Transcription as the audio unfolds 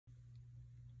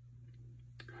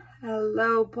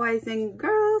Hello, boys and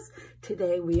girls.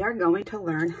 Today we are going to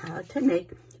learn how to make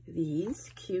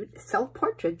these cute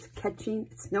self-portraits catching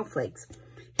snowflakes.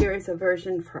 Here is a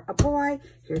version for a boy.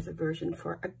 Here's a version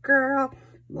for a girl.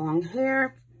 Long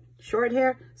hair, short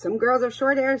hair. Some girls have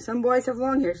short hair, some boys have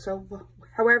long hair. So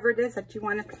however it is that you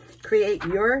want to create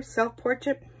your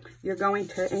self-portrait, you're going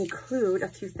to include a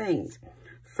few things.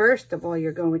 First of all,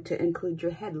 you're going to include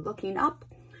your head looking up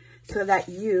so that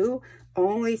you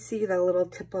only see the little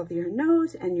tip of your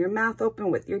nose and your mouth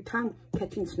open with your tongue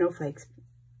catching snowflakes.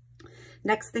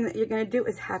 Next thing that you're going to do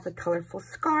is have a colorful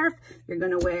scarf. You're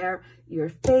going to wear your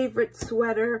favorite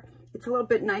sweater. It's a little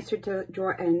bit nicer to draw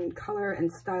and color and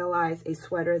stylize a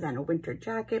sweater than a winter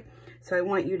jacket. So I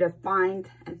want you to find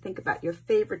and think about your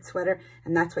favorite sweater,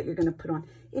 and that's what you're going to put on.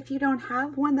 If you don't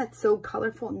have one that's so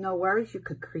colorful, no worries. You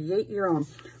could create your own.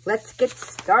 Let's get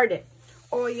started.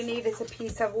 All you need is a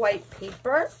piece of white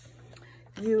paper.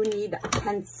 You need a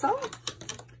pencil,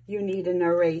 you need an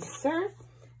eraser,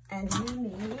 and you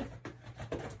need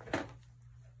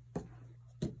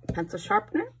pencil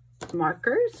sharpener,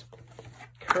 markers,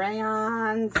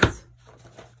 crayons,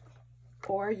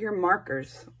 or your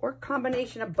markers, or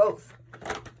combination of both.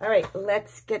 All right,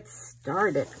 let's get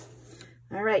started.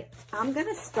 All right, I'm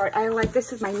gonna start.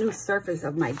 This is my new surface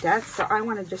of my desk, so I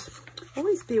wanna just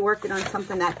always be working on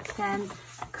something that can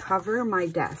cover my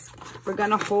desk. We're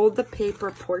gonna hold the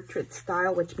paper portrait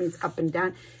style, which means up and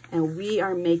down, and we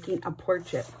are making a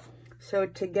portrait. So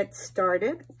to get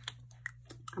started,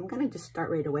 I'm gonna just start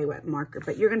right away with marker,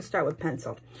 but you're gonna start with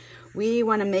pencil. We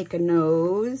wanna make a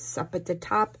nose up at the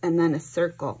top and then a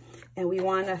circle. And we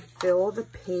wanna fill the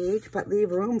page, but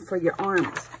leave room for your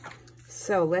arms.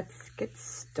 So let's get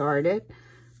started.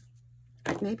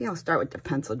 Maybe I'll start with the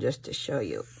pencil just to show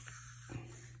you.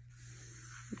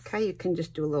 Okay, you can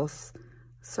just do a little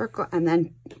circle and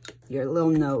then your little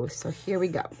nose. So here we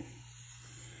go.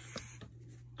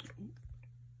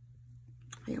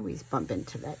 I always bump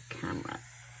into that camera.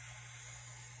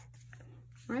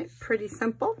 All right, pretty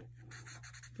simple.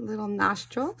 Little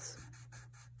nostrils.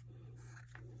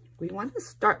 We want to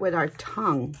start with our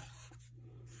tongue.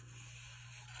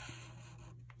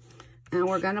 And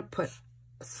we're going to put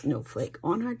a snowflake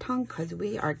on our tongue because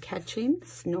we are catching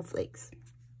snowflakes.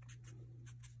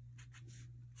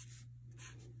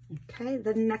 Okay,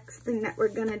 the next thing that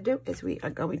we're going to do is we are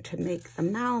going to make the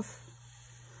mouth.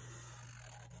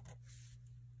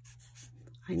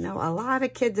 I know a lot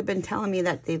of kids have been telling me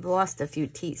that they've lost a few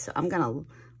teeth, so I'm going to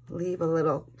leave a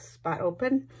little spot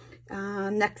open.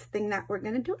 Next thing that we're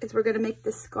going to do is we're going to make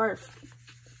the scarf.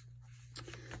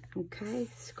 Okay,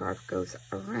 scarf goes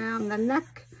around the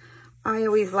neck. I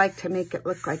always like to make it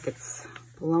look like it's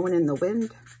blowing in the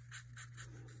wind.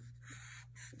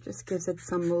 Just gives it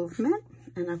some movement.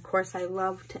 And of course, I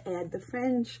love to add the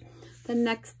fringe. The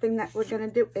next thing that we're going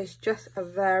to do is just a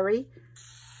very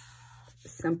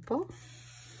simple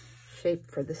shape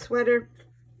for the sweater.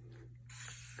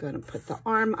 Going to put the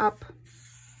arm up.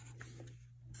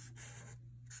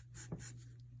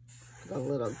 Put a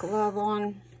little glove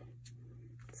on.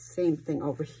 Same thing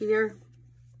over here.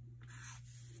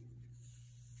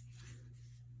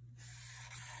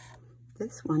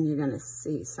 This one you're going to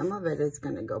see. Some of it is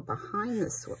going to go behind the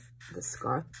scarf.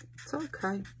 It's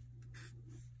okay.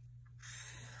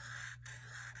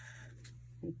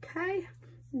 Okay.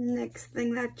 Next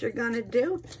thing that you're going to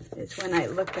do is when I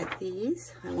look at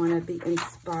these, I want to be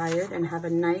inspired and have a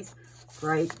nice,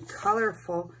 bright,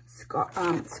 colorful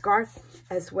scarf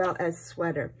as well as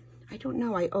sweater. I don't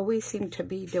know. I always seem to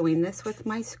be doing this with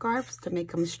my scarves to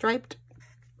make them striped.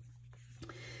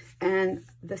 And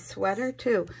the sweater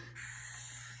too.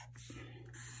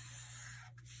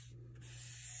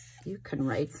 You can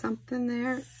write something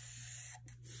there.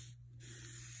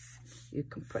 You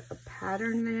can put a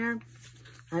pattern there.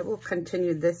 I will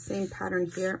continue this same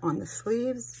pattern here on the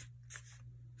sleeves.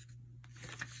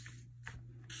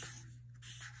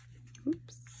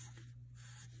 Oops.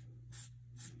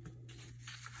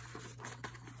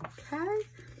 Okay.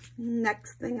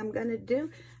 Next thing I'm going to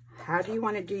do, how do you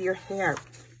want to do your hair?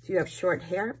 Do you have short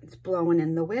hair? It's blowing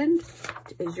in the wind.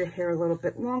 Is your hair a little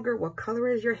bit longer? What color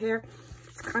is your hair?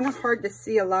 It's kind of hard to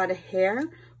see a lot of hair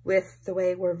with the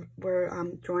way we're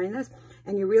drawing this.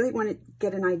 And you really want to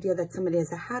get an idea that somebody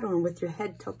has a hat on with your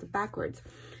head tilted backwards.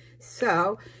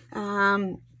 So,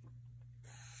 I'm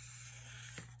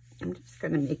just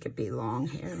going to make it be long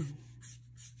hair.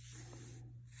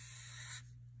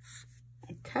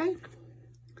 Okay.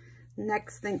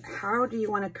 Next thing, how do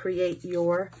you want to create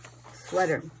your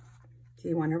sweater? Do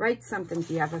you want to write something?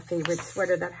 Do you have a favorite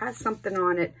sweater that has something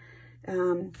on it?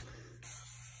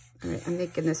 All right, I'm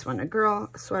making this one a girl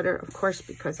sweater, of course,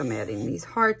 because I'm adding these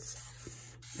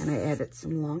hearts. And I added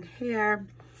some long hair.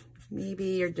 Maybe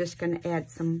you're just going to add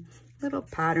some little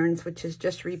patterns, which is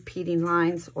just repeating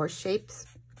lines or shapes.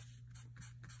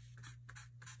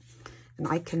 And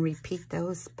I can repeat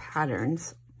those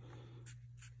patterns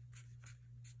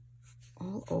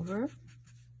all over.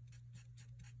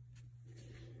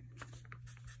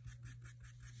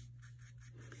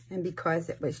 And because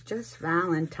it was just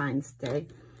Valentine's Day,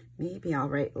 maybe I'll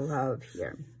write love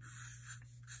here.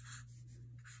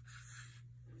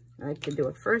 I like to do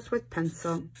it first with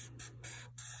pencil.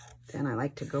 Then I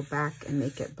like to go back and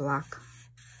make it block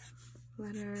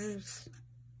letters,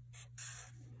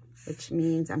 which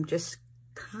means I'm just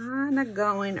kind of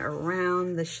going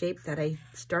around the shape that I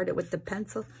started with the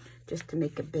pencil just to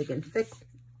make it big and thick.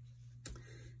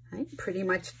 I'm pretty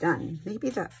much done. Maybe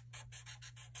the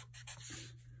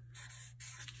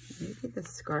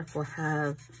scarf will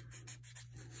have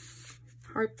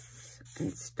hearts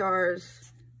and stars.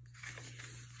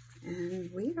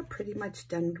 And we are pretty much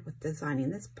done with designing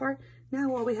this part.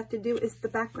 Now all we have to do is the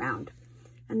background.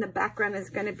 And the background is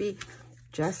going to be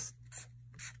just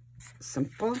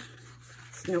simple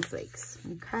snowflakes,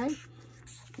 okay?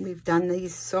 We've done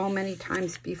these so many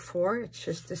times before. It's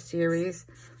just a series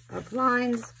of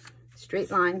lines, straight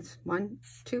lines. 1,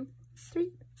 2,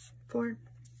 3, 4.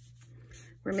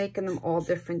 We're making them all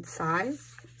different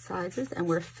sizes, and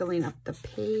we're filling up the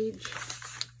page.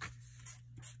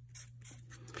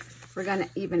 We're going to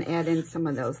even add in some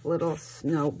of those little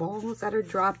snowballs that are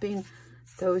dropping.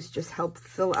 Those just help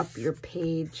fill up your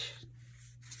page.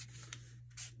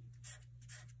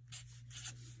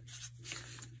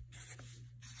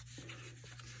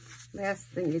 Last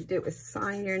thing you do is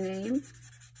sign your name,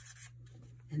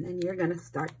 and then you're going to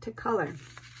start to color.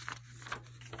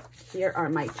 Here are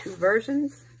my 2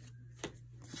 versions.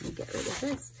 Let me get rid of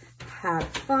this. Have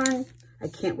fun. I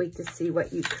can't wait to see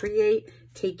what you create.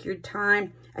 Take your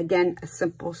time. Again, a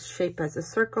simple shape as a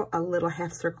circle, a little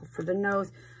half circle for the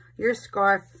nose. Your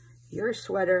scarf, your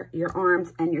sweater, your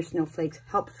arms, and your snowflakes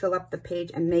help fill up the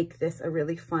page and make this a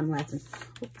really fun lesson.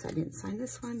 Oops, I didn't sign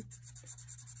this one.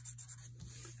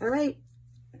 All right.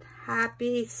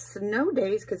 Happy snow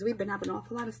days, because we've been having an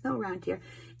awful lot of snow around here.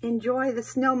 Enjoy the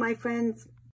snow, my friends.